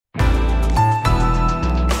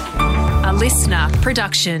listener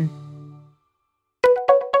production.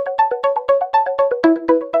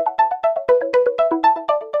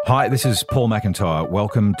 Hi, this is Paul McIntyre.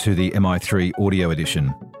 Welcome to the MI3 Audio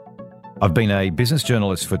Edition. I've been a business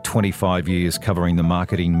journalist for 25 years covering the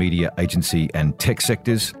marketing, media, agency and tech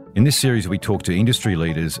sectors. In this series, we talk to industry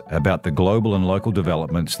leaders about the global and local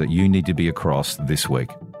developments that you need to be across this week.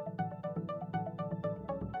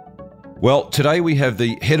 Well, today we have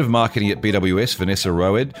the head of marketing at BWS, Vanessa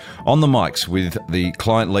Roed, on the mics with the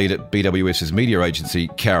client lead at BWS's media agency,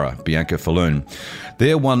 Carat, Bianca Falloon.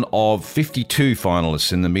 They're one of 52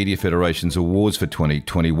 finalists in the Media Federation's awards for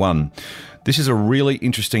 2021. This is a really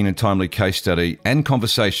interesting and timely case study and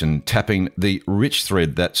conversation tapping the rich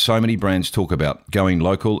thread that so many brands talk about, going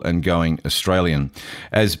local and going Australian.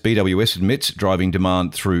 As BWS admits, driving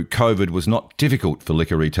demand through COVID was not difficult for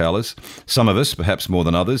liquor retailers. Some of us, perhaps more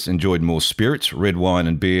than others, enjoyed more spirits, red wine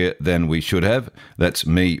and beer than we should have. That's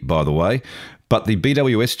me, by the way. But the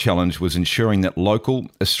BWS challenge was ensuring that local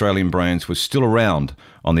Australian brands were still around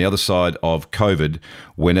on the other side of COVID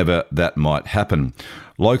whenever that might happen.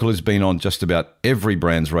 Local has been on just about every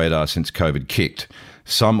brand's radar since COVID kicked.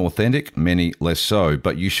 Some authentic, many less so,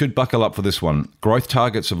 but you should buckle up for this one. Growth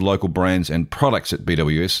targets of local brands and products at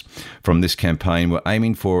BWS from this campaign were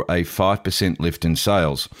aiming for a 5% lift in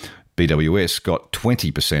sales. BWS got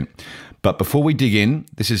 20%. But before we dig in,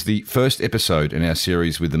 this is the first episode in our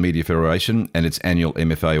series with the Media Federation and its annual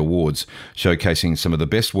MFA Awards, showcasing some of the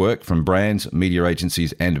best work from brands, media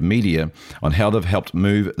agencies and media on how they've helped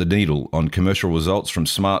move the needle on commercial results from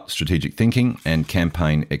smart strategic thinking and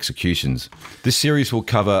campaign executions. This series will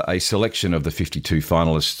cover a selection of the 52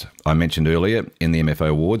 finalists I mentioned earlier in the MFA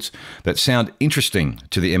Awards that sound interesting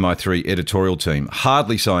to the MI3 editorial team.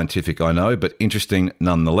 Hardly scientific, I know, but interesting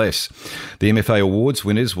nonetheless. The MFA Awards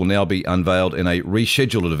winners will now be unveiled in a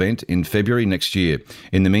rescheduled event in February next year.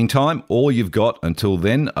 In the meantime, all you've got until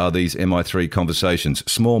then are these MI3 conversations.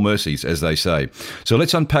 Small mercies, as they say. So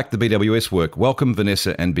let's unpack the BWS work. Welcome,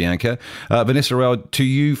 Vanessa and Bianca. Vanessa Roed, to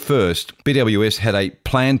you first. BWS had a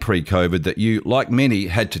plan pre-COVID that you, like many,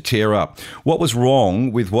 had to tear up. What was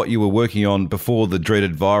wrong with what you were working on before the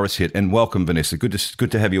dreaded virus hit? And welcome, Vanessa. Good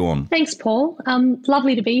to have you on. Thanks, Paul.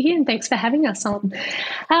 Lovely to be here and thanks for having us on.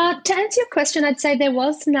 To answer your question, I'd say there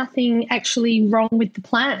was nothing actually wrong with the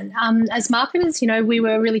plan. As marketers, we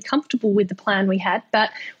were really comfortable with the plan we had, but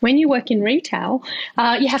when you work in retail,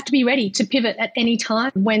 you have to be ready to pivot at any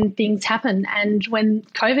time when things happen. And when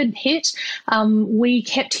COVID hit, we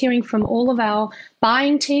kept hearing from all of our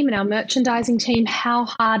buying team and our merchandising team how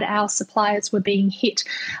hard our suppliers were being hit.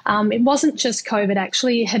 It wasn't just COVID,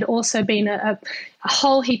 actually. It had also been a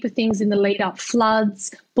whole heap of things in the lead up,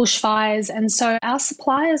 floods, bushfires, and so our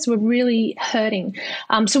suppliers were really hurting.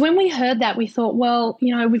 So when we heard that, we thought, well,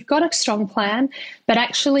 we've got a strong plan, but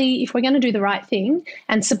actually if we're going to do the right thing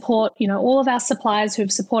and support, all of our suppliers who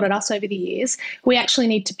have supported us over the years, we actually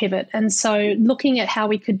need to pivot. And so looking at how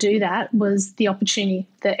we could do that was the opportunity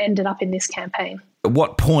that ended up in this campaign. At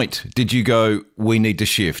what point did you go, we need to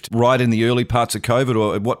shift? Right in the early parts of COVID,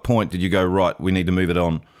 or at what point did you go, right, we need to move it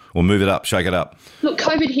on? Or move it up, shake it up? Look,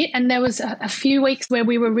 COVID hit and there was a few weeks where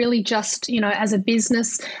we were really just, as a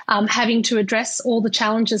business, having to address all the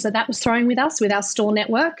challenges that was throwing with us, with our store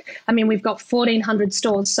network. I mean, we've got 1,400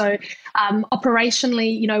 stores. So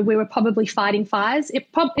operationally, we were probably fighting fires. It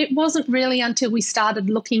wasn't really until we started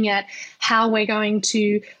looking at how we're going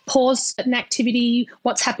to pause certain activity,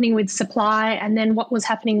 what's happening with supply, and then what was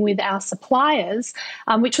happening with our suppliers,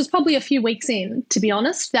 which was probably a few weeks in, to be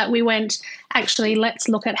honest, that we went, actually, let's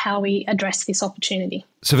look at how we address this opportunity.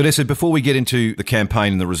 So Vanessa, before we get into the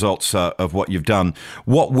campaign and the results of what you've done,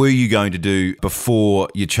 what were you going to do before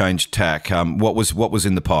you changed tack? What was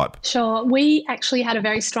in the pipe? Sure. We actually had a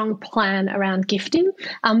very strong plan around gifting.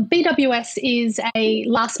 BWS is a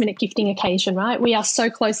last-minute gifting occasion, right? We are so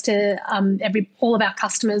close to all of our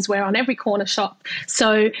customers. We're on every corner shop.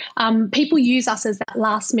 So people use us as that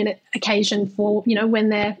last-minute occasion for, when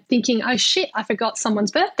they're thinking, oh, shit, I forgot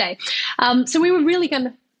someone's birthday. So we were really going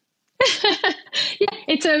to yeah,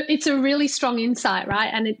 it's a really strong insight, right?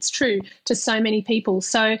 And it's true to so many people.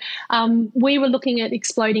 So we were looking at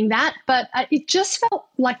exploding that, but it just felt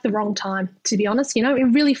like the wrong time, to be honest. It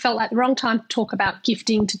really felt like the wrong time to talk about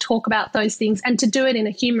gifting, to talk about those things, and to do it in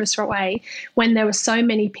a humorous way when there were so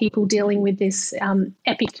many people dealing with this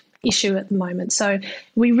epic issue at the moment. So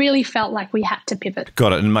we really felt like we had to pivot.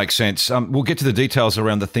 Got it, and it makes sense. We'll get to the details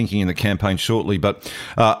around the thinking in the campaign shortly, but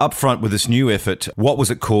up front with this new effort, what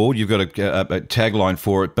was it called? You've got a tagline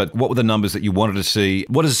for it, but what were the numbers that you wanted to see?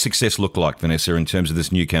 What does success look like, Vanessa, in terms of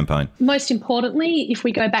this new campaign? Most importantly, if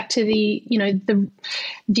we go back to the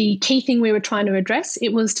key thing we were trying to address,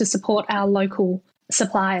 it was to support our local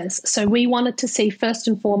suppliers. So we wanted to see first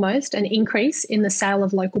and foremost an increase in the sale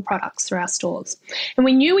of local products through our stores. And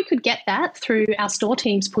we knew we could get that through our store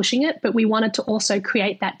teams pushing it, but we wanted to also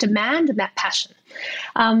create that demand and that passion.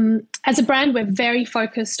 As a brand, we're very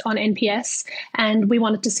focused on NPS, and we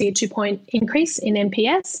wanted to see a 2-point increase in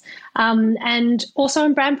NPS, and also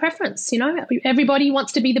in brand preference. Everybody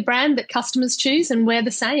wants to be the brand that customers choose, and we're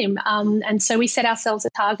the same. And so we set ourselves a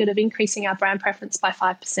target of increasing our brand preference by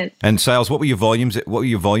 5%. And sales, what were your volumes? What were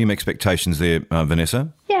your volume expectations there,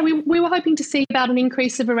 Vanessa? Yeah, we were hoping to see about an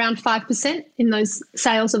increase of around 5% in those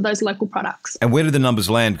sales of those local products. And where did the numbers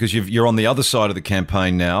land? Because you're on the other side of the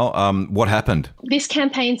campaign now. What happened? This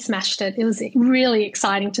campaign smashed it. It was really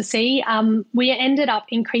exciting to see. We ended up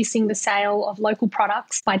increasing the sale of local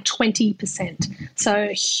products by 20%. So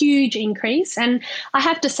a huge increase. And I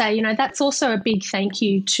have to say, that's also a big thank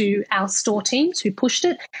you to our store teams who pushed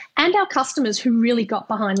it and our customers who really got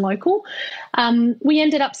behind local. We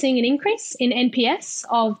ended up seeing an increase in NPS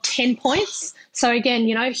of 10 points. So again,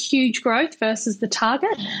 huge growth versus the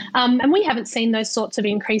target. And we haven't seen those sorts of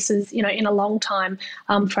increases, in a long time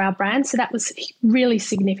for our brand. So that was really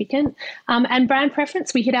significant. And brand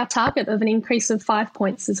preference, we hit our target of an increase of 5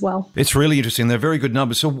 points as well. It's really interesting. They're very good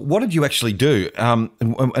numbers. So what did you actually do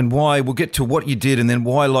and why? We'll get to what you did and then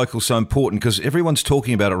why local's so important, because everyone's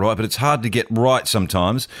talking about it, right? But it's hard to get right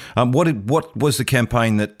sometimes. What was the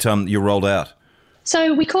campaign that you rolled out?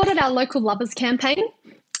 So we called it our Local Lovers campaign.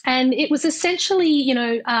 And it was essentially,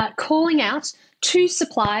 calling out to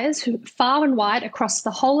suppliers who far and wide across the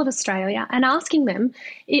whole of Australia and asking them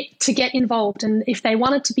to get involved. And if they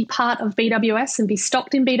wanted to be part of BWS and be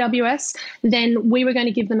stocked in BWS, then we were going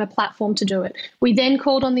to give them a platform to do it. We then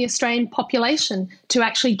called on the Australian population to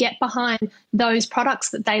actually get behind those products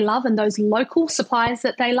that they love and those local suppliers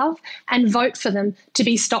that they love and vote for them to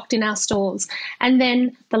be stocked in our stores. And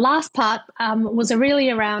then the last part was really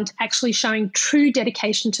around actually showing true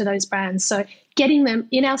dedication to those brands. So getting them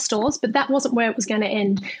in our stores, but that wasn't where it was going to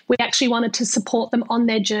end. We actually wanted to support them on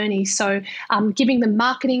their journey. So giving them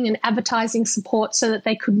marketing and advertising support so that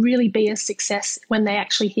they could really be a success when they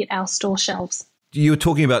actually hit our store shelves. You were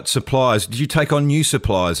talking about suppliers. Did you take on new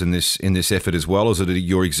suppliers in this effort as well, or is it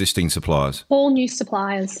your existing suppliers? All new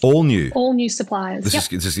suppliers. All new? All new suppliers.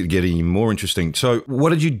 This is getting more interesting. So what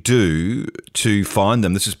did you do to find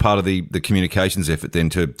them? This is part of the communications effort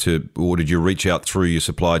then or did you reach out through your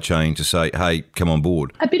supply chain to say, hey, come on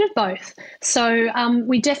board? A bit of both. So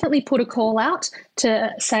we definitely put a call out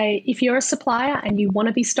to say, if you're a supplier and you want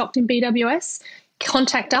to be stocked in BWS,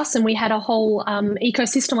 contact us, and we had a whole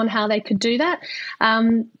ecosystem on how they could do that.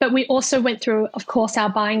 But we also went through, of course, our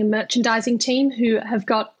buying and merchandising team who have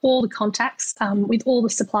got all the contacts with all the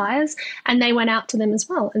suppliers, and they went out to them as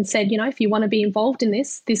well and said, if you want to be involved in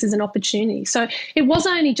this is an opportunity. So it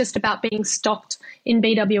wasn't only just about being stocked in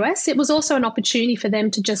BWS, it was also an opportunity for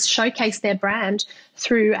them to just showcase their brand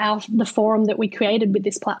through the forum that we created with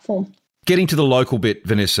this platform. Getting to the local bit,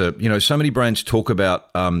 Vanessa, so many brands talk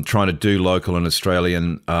about trying to do local and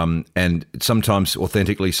Australian and sometimes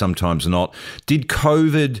authentically, sometimes not. Did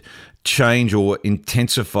COVID change or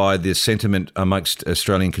intensify the sentiment amongst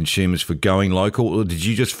Australian consumers for going local, or did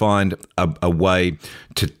you just find a way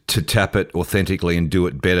to tap it authentically and do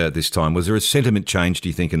it better this time? Was there a sentiment change, do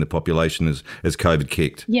you think, in the population as COVID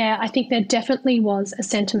kicked? Yeah, I think there definitely was a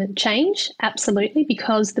sentiment change, absolutely,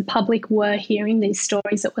 because the public were hearing these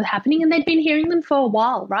stories that were happening, and they'd been hearing them for a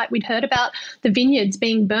while, right? We'd heard about the vineyards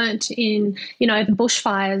being burnt in, the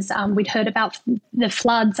bushfires. We'd heard about the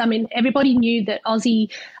floods. I mean, everybody knew that Aussie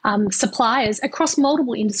suppliers across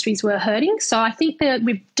multiple industries were hurting. So I think that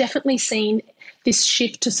we've definitely seen this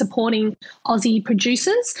shift to supporting Aussie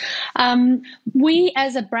producers. We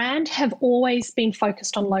as a brand have always been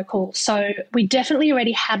focused on local. So we definitely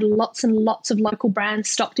already had lots and lots of local brands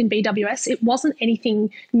stocked in BWS. It wasn't anything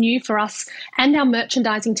new for us and our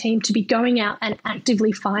merchandising team to be going out and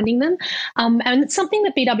actively finding them. And it's something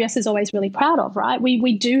that BWS is always really proud of, right?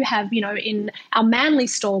 We do have, in our Manly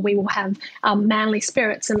store, we will have Manly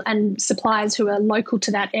Spirits and suppliers who are local to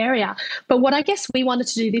that area. But what I guess we wanted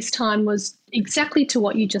to do this time was exactly to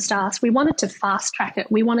what you just asked. We wanted to fast track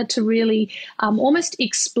it. We wanted to really almost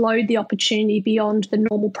explode the opportunity beyond the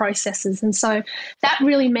normal processes. And so that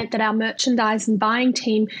really meant that our merchandise and buying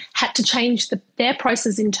team had to change their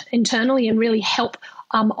process internally and really help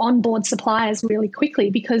onboard suppliers really quickly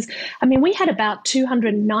because, I mean, we had about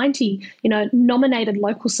 290, nominated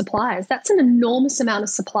local suppliers. That's an enormous amount of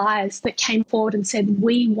suppliers that came forward and said,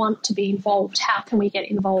 we want to be involved. How can we get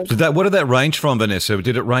involved? What did that range from, Vanessa?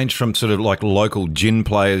 Did it range from sort of like local gin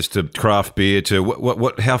players to craft beer to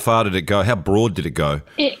what? How far did it go? How broad did it go?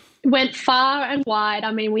 It went far and wide.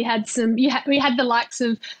 I mean, we had the likes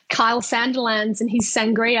of Kyle Sandilands and his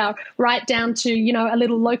sangria, right down to a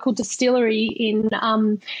little local distillery in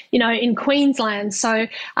in Queensland. So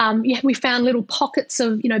we found little pockets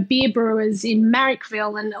of beer brewers in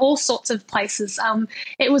Marrickville and all sorts of places.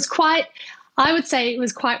 I would say it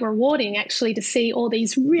was quite rewarding actually to see all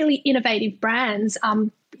these really innovative brands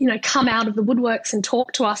come out of the woodworks and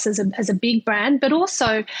talk to us as a big brand, but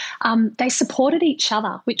also they supported each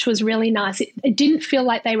other, which was really nice. It didn't feel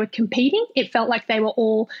like they were competing. It felt like they were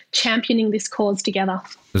all championing this cause together.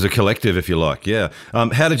 As a collective, if you like, yeah.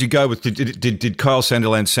 How did you go with, did Kyle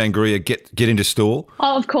Sandilands Sangria get into store?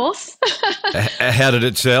 Oh, of course. How did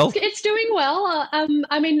it sell? It's doing well.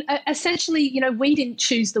 Essentially, we didn't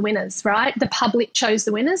choose the winners, right? The public chose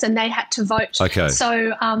the winners and they had to vote. Okay.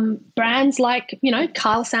 So brands like,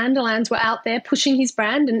 Kyle Sandilands were out there pushing his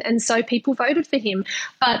brand and so people voted for him.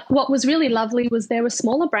 But what was really lovely was there were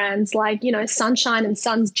smaller brands like, Sunshine and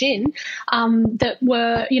Sons Gin that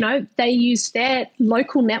were, they used their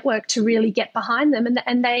local network to really get behind them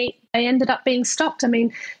and they ended up being stocked. I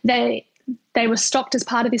mean, they were stocked as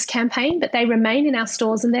part of this campaign, but they remain in our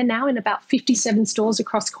stores and they're now in about 57 stores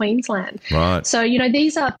across Queensland. Right. So,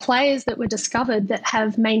 these are players that were discovered that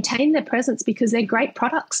have maintained their presence because they're great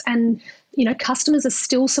products and, customers are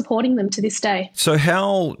still supporting them to this day. So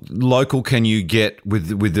how local can you get with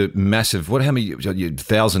the massive, how many,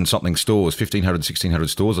 1,000-something stores, 1,500, 1,600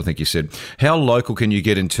 stores, I think you said. How local can you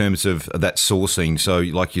get in terms of that sourcing? So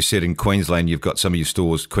like you said, in Queensland, you've got some of your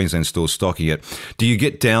stores, Queensland stores stocking it. Do you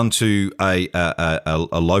get down to a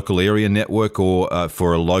local area network or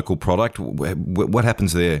for a local product? What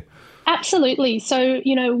happens there? Absolutely. So,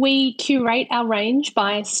 we curate our range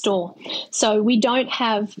by store. So we don't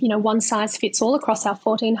have, one size fits all across our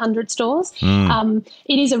 1,400 stores. It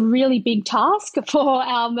is a really big task for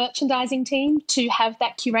our merchandising team to have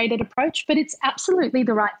that curated approach, but it's absolutely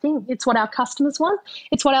the right thing. It's what our customers want.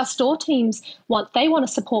 It's what our store teams want. They want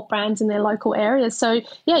to support brands in their local areas. So,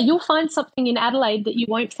 yeah, you'll find something in Adelaide that you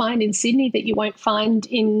won't find in Sydney, that you won't find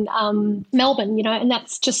in Melbourne, and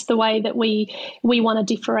that's just the way that we want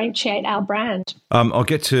to differentiate our brand. I'll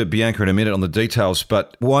get to Bianca in a minute on the details,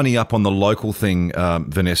 but winding up on the local thing,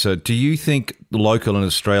 Vanessa, do you think local and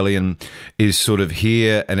Australian is sort of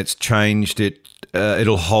here and it's changed?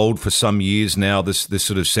 It'll hold for some years now, this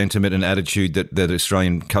sort of sentiment and attitude that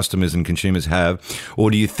Australian customers and consumers have? Or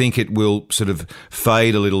do you think it will sort of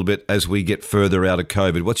fade a little bit as we get further out of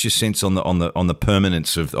COVID? What's your sense on the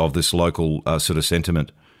permanence of this local sort of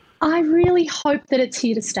sentiment? I really hope that it's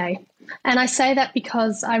here to stay. And I say that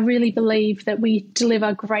because I really believe that we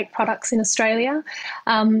deliver great products in Australia.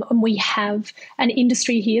 And we have an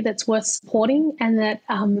industry here that's worth supporting and that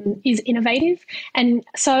is innovative. And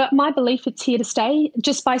so my belief it's here to stay,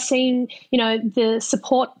 just by seeing, the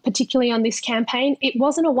support, particularly on this campaign. It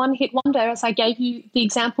wasn't a one-hit wonder, as I gave you the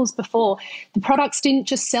examples before. The products didn't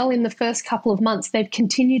just sell in the first couple of months. They've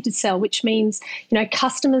continued to sell, which means,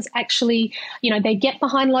 customers actually, they get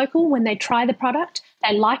behind local when they try the product.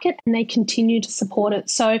 They like it and they continue to support it.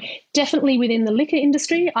 So definitely within the liquor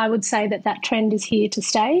industry, I would say that trend is here to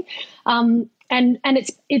stay. And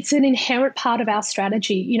it's an inherent part of our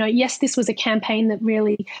strategy. Yes, this was a campaign that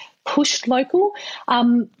really pushed local,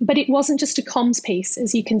 but it wasn't just a comms piece,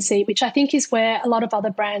 as you can see, which I think is where a lot of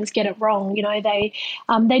other brands get it wrong.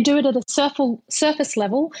 They do it at a surface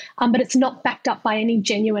level, but it's not backed up by any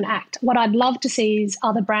genuine act. What I'd love to see is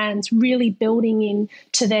other brands really building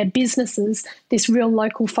into their businesses this real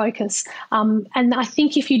local focus. And I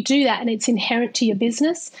think if you do that and it's inherent to your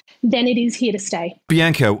business, then it is here to stay.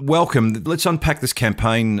 Bianca, welcome. Let's unpack this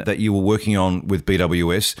campaign that you were working on with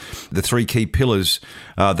BWS, the three key pillars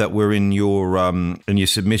that were in your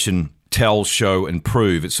submission: tell, show, and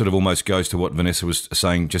prove. It sort of almost goes to what Vanessa was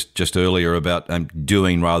saying just earlier about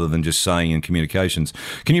doing rather than just saying in communications.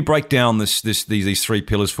 Can you break down these three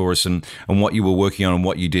pillars for us and what you were working on and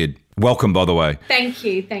what you did? Welcome, by the way. Thank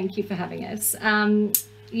you for having us.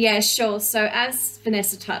 Yeah, sure. So as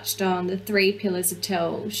Vanessa touched on, the three pillars of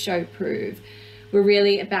tell, show, prove were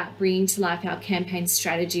really about bringing to life our campaign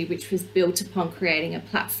strategy, which was built upon creating a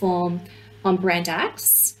platform on brand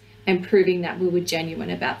acts and proving that we were genuine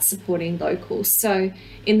about supporting locals. So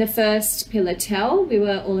in the first pillar, tell, we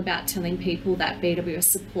were all about telling people that BWS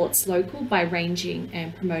supports local by ranging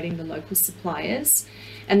and promoting the local suppliers.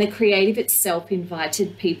 And the creative itself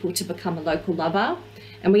invited people to become a local lover.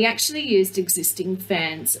 And we actually used existing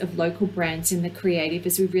fans of local brands in the creative,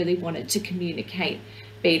 as we really wanted to communicate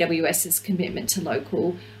BWS's commitment to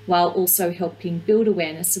local, while also helping build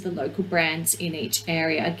awareness of the local brands in each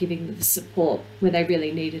area, giving them the support where they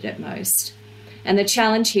really needed it most. And the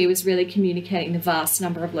challenge here was really communicating the vast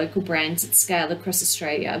number of local brands at scale across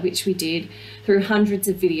Australia, which we did through hundreds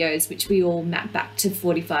of videos, which we all mapped back to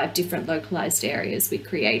 45 different localised areas we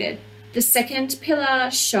created. The second pillar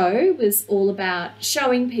show was all about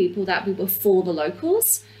showing people that we were for the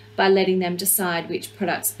locals by letting them decide which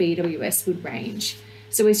products BWS would range.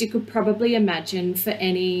 So as you could probably imagine, for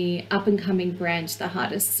any up-and-coming brand, the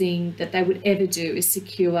hardest thing that they would ever do is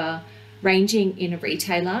secure ranging in a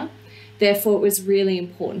retailer. Therefore, it was really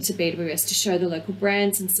important to BWS to show the local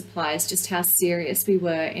brands and suppliers just how serious we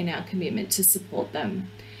were in our commitment to support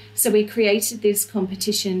them. So we created this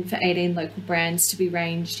competition for 18 local brands to be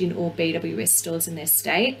ranged in all BWS stores in their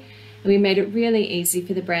state. And we made it really easy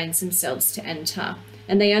for the brands themselves to enter.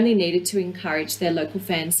 And they only needed to encourage their local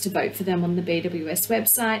fans to vote for them on the BWS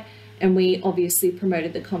website. And we obviously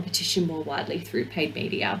promoted the competition more widely through paid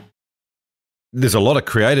media. There's a lot of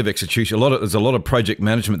creative execution. There's a lot of project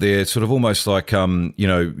management there. Sort of almost like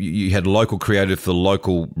you had local creative for the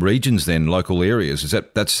local regions, then local areas.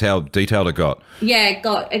 That's how detailed it got? Yeah,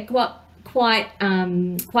 it got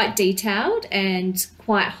quite detailed and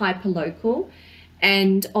quite hyper local.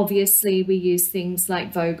 And obviously we use things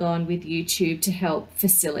like Vogon with YouTube to help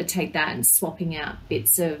facilitate that and swapping out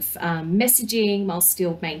bits of messaging while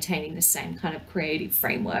still maintaining the same kind of creative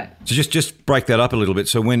framework. So just break that up a little bit.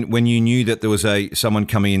 So when you knew that there was someone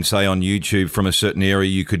coming in, say on YouTube from a certain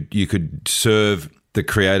area, you could serve the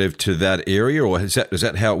creative to that area, or is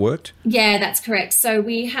that how it worked? Yeah, that's correct. So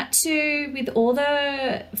we had to, with all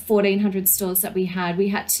the 1,400 stores that we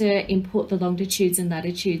had to input the longitudes and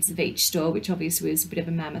latitudes of each store, which obviously was a bit of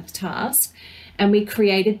a mammoth task. And we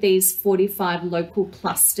created these 45 local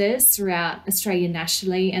clusters throughout Australia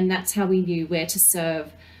nationally, and that's how we knew where to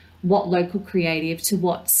serve what local creative to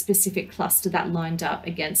what specific cluster that lined up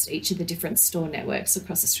against each of the different store networks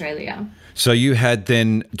across Australia. So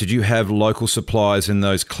did you have local suppliers in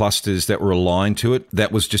those clusters that were aligned to it?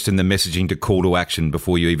 That was just in the messaging to call to action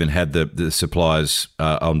before you even had the suppliers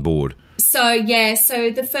on board? So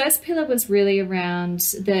the first pillar was really around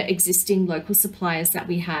the existing local suppliers that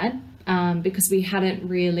we had. Because we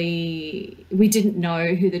didn't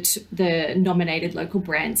know who the nominated local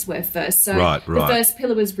brands were first. So the first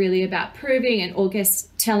pillar was really about proving and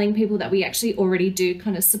telling people that we actually already do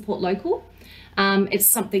kind of support local. It's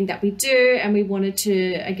something that we do, and we wanted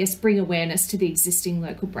to, bring awareness to the existing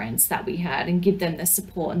local brands that we had and give them the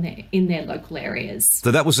support in their local areas. So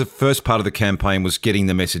that was the first part of the campaign, was getting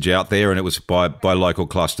the message out there, and it was by local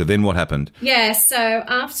cluster. Then what happened? Yeah, so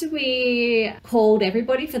after we called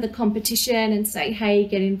everybody for the competition and say, hey,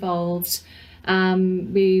 get involved,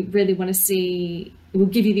 we really want to see, we'll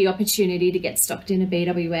give you the opportunity to get stocked in a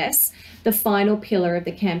BWS. The final pillar of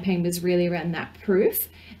the campaign was really around that proof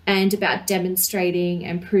and about demonstrating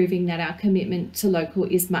and proving that our commitment to local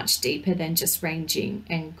is much deeper than just ranging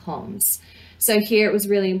and comms. So here it was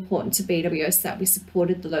really important to BWS that we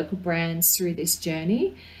supported the local brands through this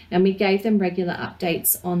journey, and we gave them regular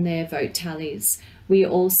updates on their vote tallies. We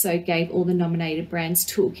also gave all the nominated brands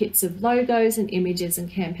toolkits of logos and images and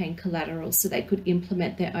campaign collateral so they could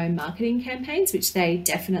implement their own marketing campaigns, which they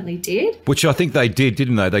definitely did. Which I think they did,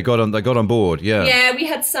 didn't they? They got on board, yeah. Yeah, we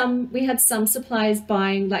had some suppliers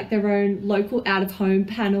buying like their own local out of home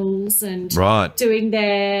panels and doing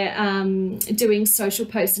their doing social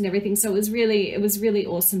posts and everything. So it was really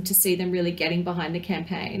awesome to see them really getting behind the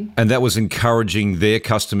campaign. And that was encouraging their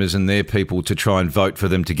customers and their people to try and vote for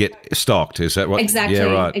them to get stocked. Is that right? Exactly.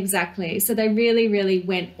 Yeah, right. Exactly. So they really, really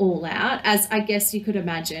went all out. As I guess you could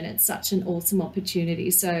imagine, it's such an awesome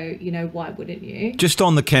opportunity. So, why wouldn't you? Just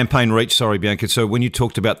on the campaign reach, sorry, Bianca. So when you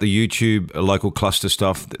talked about the YouTube local cluster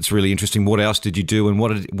stuff, that's really interesting. What else did you do, and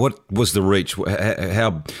what was the reach?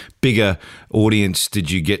 How big a audience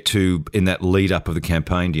did you get to in that lead up of the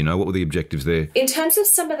campaign? Do you know? What were the objectives there? In terms of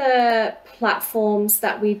some of the platforms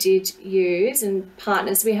that we did use and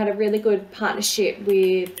partners, we had a really good partnership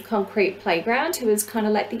with Concrete Playground, who was kind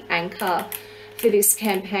of like the anchor for this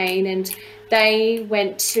campaign, and we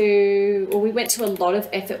went to a lot of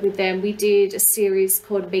effort with them. We did a series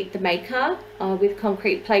called Meet the Maker with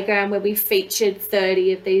Concrete Playground, where we featured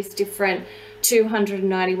 30 of these different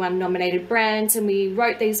 291 nominated brands, and we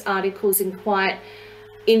wrote these articles in quite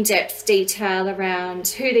in-depth detail around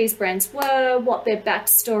who these brands were, what their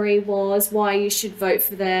backstory was, why you should vote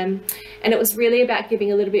for them. And it was really about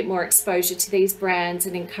giving a little bit more exposure to these brands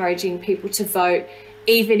and encouraging people to vote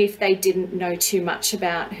even if they didn't know too much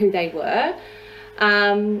about who they were.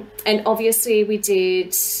 And obviously we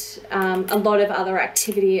did a lot of other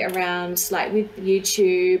activity around, like with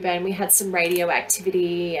YouTube, and we had some radio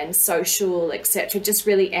activity and social, etc., just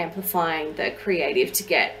really amplifying the creative to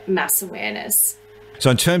get mass awareness. So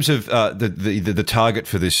in terms of the target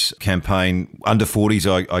for this campaign, under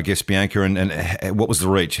 40s, I guess, Bianca, and what was the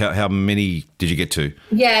reach? How many did you get to?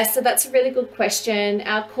 Yeah, so that's a really good question.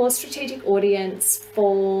 Our core strategic audience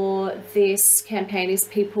for this campaign is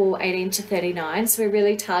people 18 to 39. So we're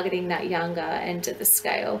really targeting that younger end of the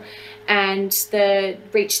scale. And the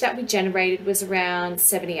reach that we generated was around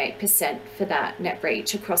 78% for that net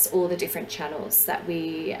reach across all the different channels that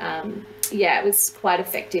we, it was quite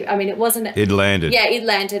effective. I mean, it wasn't... It landed. Yeah, it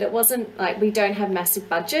landed. It wasn't like, we don't have massive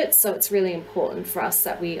budgets, so it's really important for us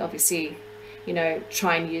that we obviously,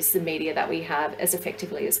 try and use the media that we have as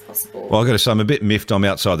effectively as possible. Well, I've got to say, I'm a bit miffed I'm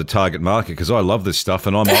outside the target market because I love this stuff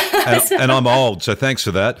and I'm old, so thanks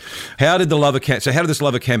for that. How did this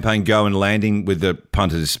Lover campaign go in landing with the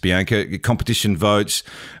punters, Bianca? Competition votes,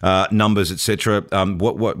 numbers, etc.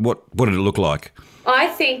 What did it look like? I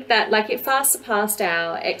think that it far surpassed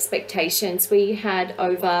our expectations. We had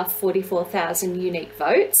over 44,000 unique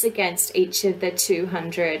votes against each of the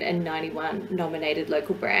 291 nominated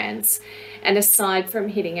local brands. And aside from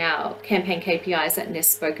hitting our campaign KPIs that Ness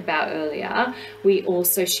spoke about earlier, we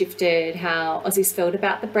also shifted how Aussies felt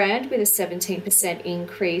about the brand with a 17%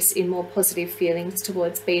 increase in more positive feelings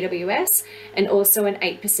towards BWS, and also an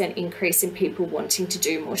 8% increase in people wanting to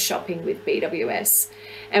do more shopping with BWS.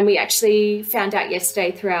 And we actually found out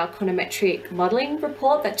yesterday through our econometric modelling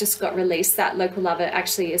report that just got released that Local Lover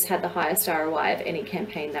actually has had the highest ROI of any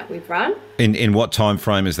campaign that we've run. In what time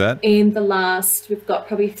frame is that? In the last, we've got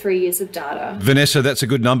probably 3 years of data. Vanessa, that's a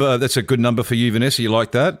good number. That's a good number for you, Vanessa. You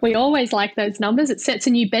like that? We always like those numbers. It sets a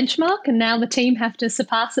new benchmark, and now the team have to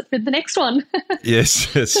surpass it for the next one.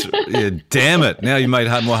 Yes. Yeah, damn it. Now you made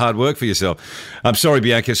more hard work for yourself. I'm sorry,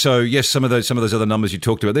 Bianca. So yes, some of those other numbers you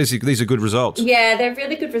talked about, these are good results. Yeah, they're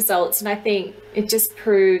really good results, and I think it just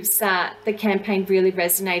proves that the campaign really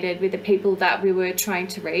resonated with the people that we were trying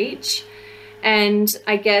to reach. And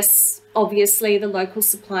I guess obviously the local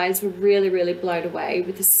suppliers were really, really blown away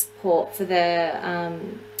with the support for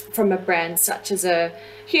from a brand such as a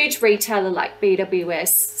huge retailer like BWS.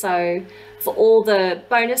 So for all the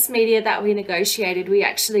bonus media that we negotiated, we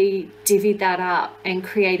actually divvied that up and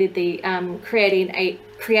created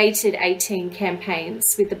 18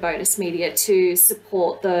 campaigns with the bonus media to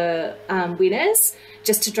support the winners,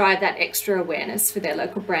 just to drive that extra awareness for their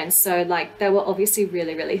local brands. So they were obviously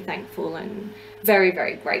really, really thankful and very,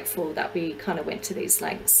 very grateful that we kind of went to these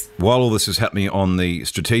lengths. While all this is happening on the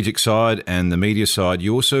strategic side and the media side,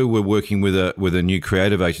 you also were working with a new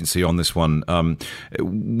creative agency on this one.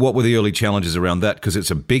 What were the early challenges around that? Because it's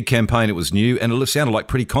a big campaign, it was new, and it sounded like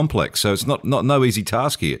pretty complex. So it's not no easy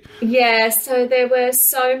task here. Yeah, so there were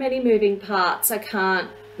so many moving parts.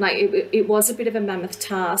 It was a bit of a mammoth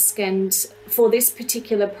task, and for this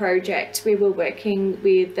particular project we were working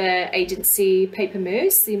with the agency Paper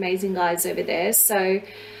Moose, the amazing guys over there. So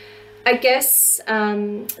I guess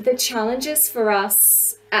the challenges for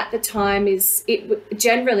us at the time is it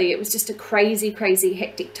was just a crazy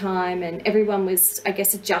hectic time, and everyone was, I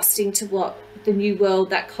guess, adjusting to what the new world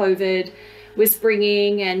that COVID was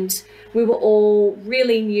bringing, and we were all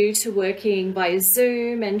really new to working via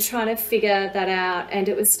Zoom and trying to figure that out. And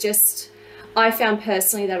it was just, I found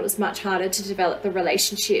personally that it was much harder to develop the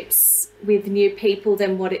relationships with new people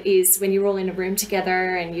than what it is when you're all in a room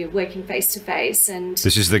together and you're working face to face. And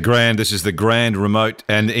this is the grand remote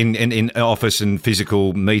and in office and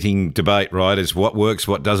physical meeting debate, right? Is what works,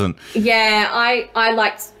 what doesn't. Yeah, I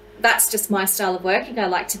liked. That's just my style of working. I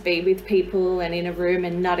like to be with people and in a room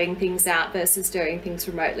and nutting things out versus doing things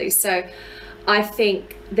remotely. So I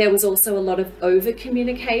think there was also a lot of over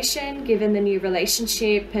communication given the new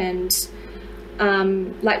relationship, and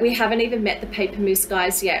we haven't even met the Paper Moose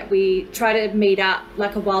guys yet. We tried to meet up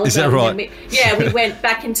a while ago. Is that right? We went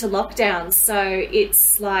back into lockdown. So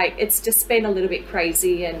it's just been a little bit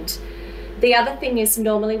crazy. And the other thing is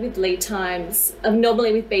normally with lead times,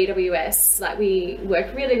 normally with BWS, we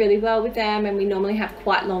work really, really well with them, and we normally have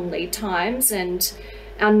quite long lead times, and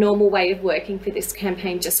our normal way of working for this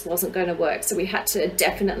campaign just wasn't going to work. So we had to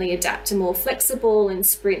definitely adapt a more flexible and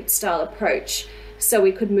sprint style approach so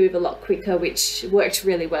we could move a lot quicker, which worked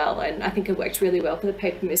really well. And I think it worked really well for the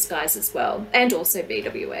Paper Moose guys as well, and also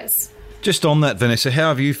BWS. Just on that, Vanessa, how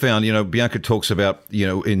have you found, Bianca talks about,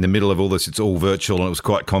 in the middle of all this, it's all virtual and it was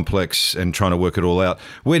quite complex and trying to work it all out.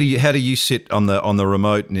 How do you sit on the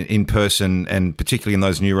remote and in person, and particularly in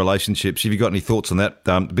those new relationships? Have you got any thoughts on that?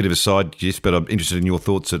 A bit of a side, Jess, but I'm interested in your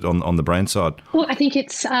thoughts on the brand side. Well, I think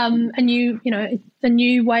it's a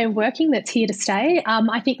new way of working that's here to stay.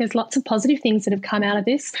 I think there's lots of positive things that have come out of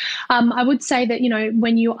this. I would say that,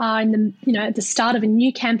 when you are in at the start of a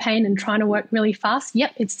new campaign and trying to work really fast,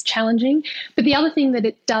 yep, it's challenging. But the other thing that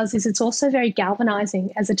it does is it's also very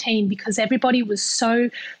galvanizing as a team, because everybody was so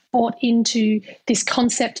bought into this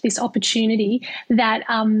concept, this opportunity, that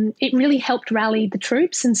it really helped rally the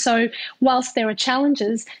troops. And so whilst there were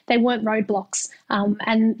challenges, they weren't roadblocks.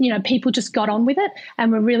 And people just got on with it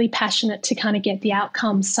and were really passionate to kind of get the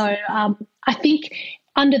outcome. So I think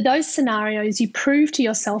under those scenarios, you prove to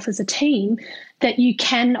yourself as a team that you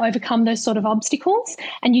can overcome those sort of obstacles,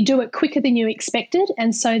 and you do it quicker than you expected.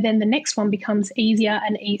 And so then the next one becomes easier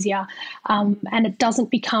and easier. And it doesn't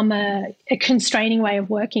become a constraining way of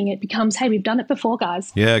working. It becomes, hey, we've done it before,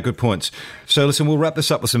 guys. Yeah, good points. So listen, we'll wrap this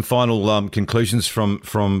up with some final conclusions from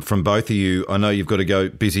both of you. I know you've got to go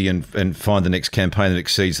busy and find the next campaign that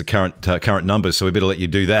exceeds the current numbers, so we better let you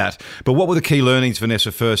do that. But what were the key learnings,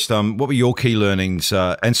 Vanessa, first? What were your key learnings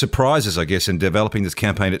and surprises, I guess, in developing this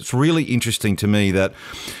campaign? It's really interesting to me that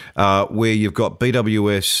where you've got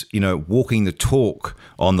BWS, walking the talk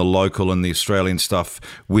on the local and the Australian stuff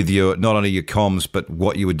with not only your comms, but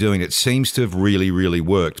what you were doing. It seems to have really, really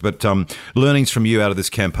worked. But learnings from you out of this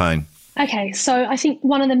campaign? Okay, so I think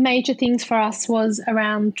one of the major things for us was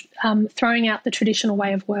around throwing out the traditional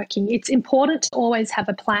way of working. It's important to always have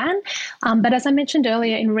a plan, but as I mentioned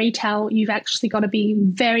earlier, in retail, you've actually got to be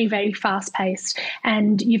very, very fast-paced,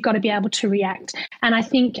 and you've got to be able to react. And I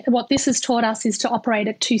think what this has taught us is to operate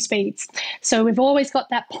at two speeds. So we've always got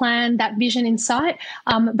that plan, that vision in sight,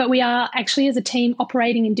 but we are actually as a team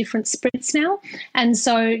operating in different sprints now. And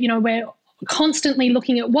so, we're constantly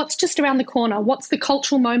looking at what's just around the corner, what's the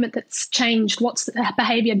cultural moment that's changed, what's the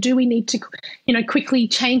behaviour, do we need to quickly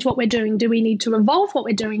change what we're doing, do we need to evolve what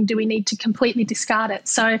we're doing, do we need to completely discard it?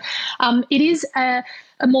 So it is a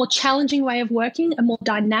more challenging way of working, a more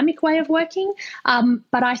dynamic way of working.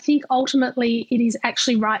 But I think ultimately it is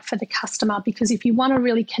actually right for the customer, because if you want to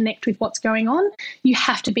really connect with what's going on, you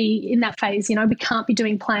have to be in that phase. We can't be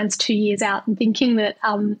doing plans 2 years out and thinking that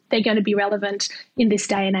they're going to be relevant in this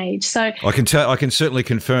day and age. So I can certainly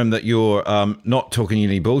confirm that you're not talking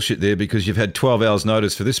any bullshit there, because you've had 12 hours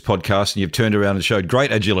notice for this podcast and you've turned around and showed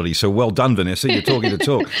great agility. So well done, Vanessa. You're talking the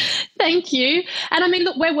talk. Thank you. And I mean,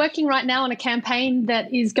 look, we're working right now on a campaign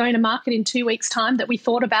that is going to market in 2 weeks' time that we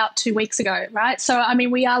thought about 2 weeks ago, right? So, I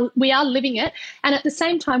mean, we are living it. And at the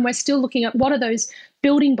same time, we're still looking at what are those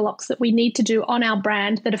building blocks that we need to do on our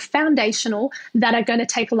brand that are foundational, that are going to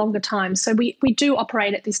take a longer time. So we do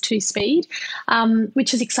operate at this two speed,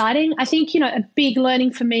 which is exciting. I think, a big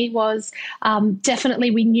learning for me was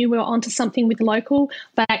definitely we knew we were onto something with local,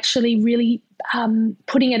 but actually really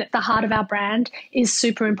putting it at the heart of our brand is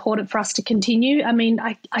super important for us to continue. I mean,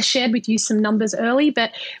 I shared with you some numbers early,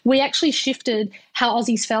 but we actually shifted how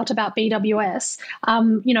Aussies felt about BWS,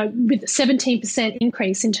 with 17%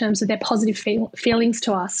 increase in terms of their positive feelings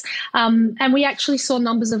to us. And we actually saw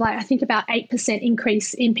numbers of I think about 8%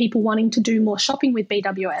 increase in people wanting to do more shopping with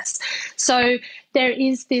BWS. So there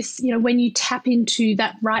is this, when you tap into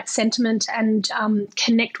that right sentiment and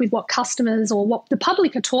connect with what customers or what the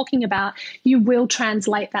public are talking about, you will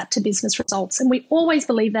translate that to business results. And we always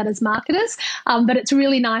believe that as marketers, but it's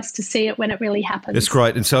really nice to see it when it really happens. That's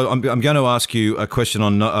great. And so I'm going to ask you a question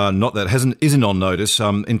on not that isn't on notice.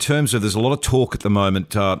 In terms of, there's a lot of talk at the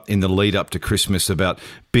moment in the lead up to Christmas about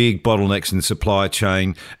big bottlenecks in the supply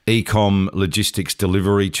chain, e-com, logistics,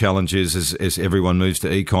 delivery challenges as everyone moves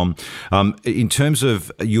to e-com. In terms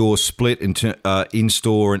of your split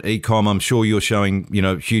in-store and e-com, I'm sure you're showing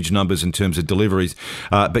huge numbers in terms of deliveries.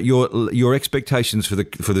 But your expectations for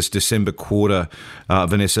this December quarter,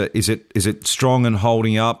 Vanessa, is it strong and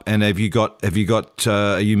holding up? And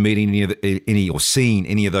are you meeting any or seeing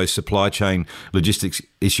any of those supply chain logistics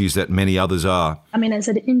issues that many others are? I mean, as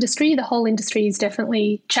an industry, the whole industry is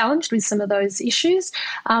definitely challenged with some of those issues.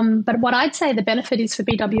 But what I'd say the benefit is for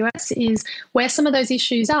BWS is where some of those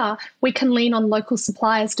issues are, we can lean on local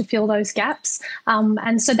suppliers to fill those gaps.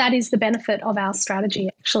 And so that is the benefit of our strategy,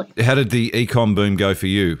 actually. How did the e-com boom go for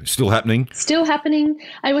you? Still happening? Still happening.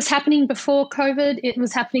 It was happening before COVID. It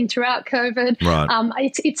was happening throughout COVID.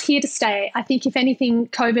 Right. It's here to stay. I think if anything,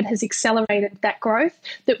 COVID has accelerated that growth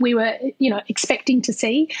that we were, expecting to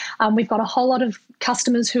see. We've got a whole lot of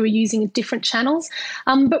customers who are using different channels.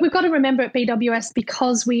 But we've got to remember at BWS,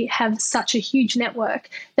 because we have such a huge network,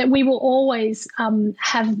 that we will always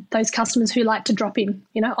have those customers who like to drop in,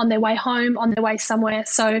 on their way home, on their way somewhere.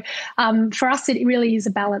 So for us, it really is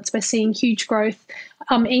a balance. We're seeing huge growth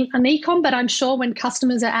on e-com, but I'm sure when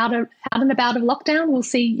customers are out and about of lockdown, we'll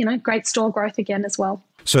see, great store growth again as well.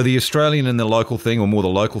 So the Australian and the local thing, or more the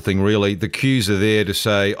local thing really, the cues are there to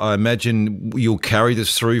say, I imagine you'll carry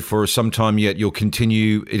this through for some time yet. You'll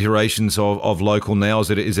continue iterations of local now.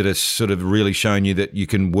 Is it a sort of really showing you that you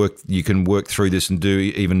can work through this and do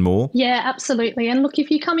even more? Yeah, absolutely. And look,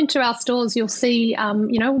 if you come into our stores, you'll see,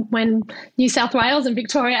 when New South Wales and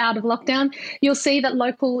Victoria are out of lockdown, you'll see that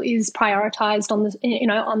local is prioritised on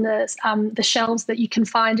the shelves, that you can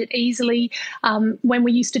find it easily. When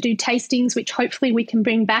we used to do tastings, which hopefully we can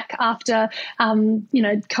bring back after,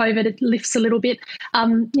 COVID, it lifts a little bit.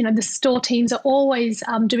 The store teams are always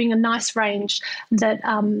doing a nice range that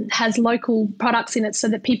has local products in it, so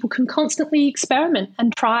that people can constantly experiment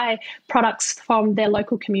and try products from their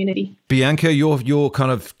local community. Bianca, your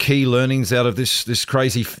kind of key learnings out of this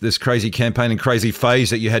crazy campaign and crazy phase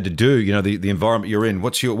that you had to do, the environment you're in.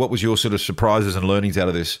 What was your sort of surprises and learnings out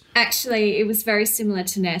of this? Actually, it was very similar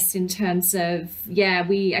to Ness in terms of,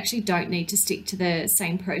 we actually don't need to stick to the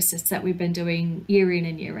same process that we've been doing year in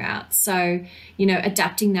and year out. So,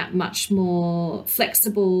 adapting that much more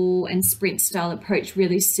flexible and sprint style approach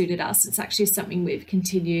really suited us. It's actually something we've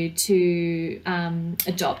continued to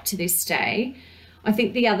adopt to this day. I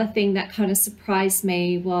think the other thing that kind of surprised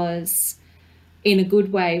me was, in a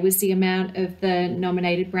good way, was the amount of the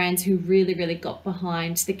nominated brands who really, really got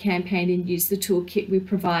behind the campaign and used the toolkit we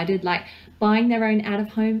provided, like buying their own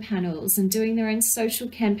out-of-home panels and doing their own social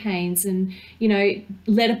campaigns and,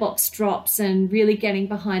 letterbox drops and really getting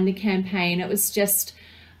behind the campaign. It was just,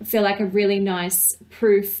 I feel like, a really nice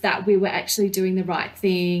proof that we were actually doing the right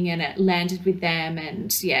thing, and it landed with them.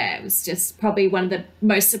 And it was just probably one of the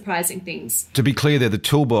most surprising things. To be clear there, the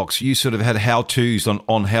toolbox, you sort of had how-tos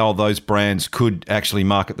on how those brands could actually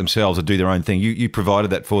market themselves or do their own thing. You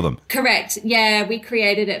provided that for them. Correct. Yeah, we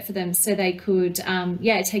created it for them so they could,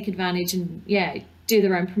 take advantage and, do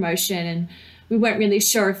their own promotion. And we weren't really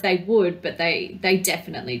sure if they would, but they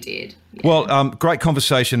definitely did. Yeah. Well, great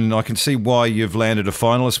conversation, and I can see why you've landed a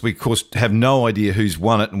finalist. We, of course, have no idea who's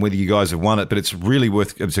won it and whether you guys have won it, but it's really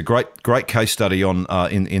it's a great case study on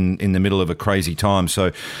in the middle of a crazy time.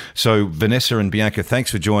 So Vanessa and Bianca,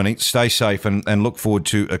 thanks for joining. Stay safe and look forward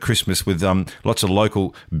to a Christmas with lots of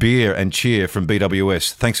local beer and cheer from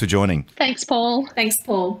BWS. Thanks for joining. Thanks, Paul. Thanks,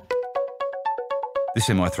 Paul. This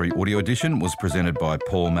MI3 audio edition was presented by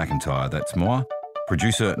Paul McIntyre, that's Moa.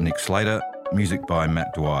 Producer Nick Slater, music by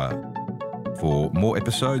Matt Dwyer. For more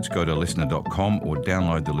episodes, go to listener.com or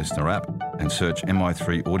download the Listener app and search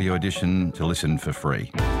MI3 audio edition to listen for free.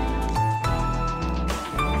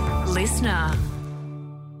 Listener.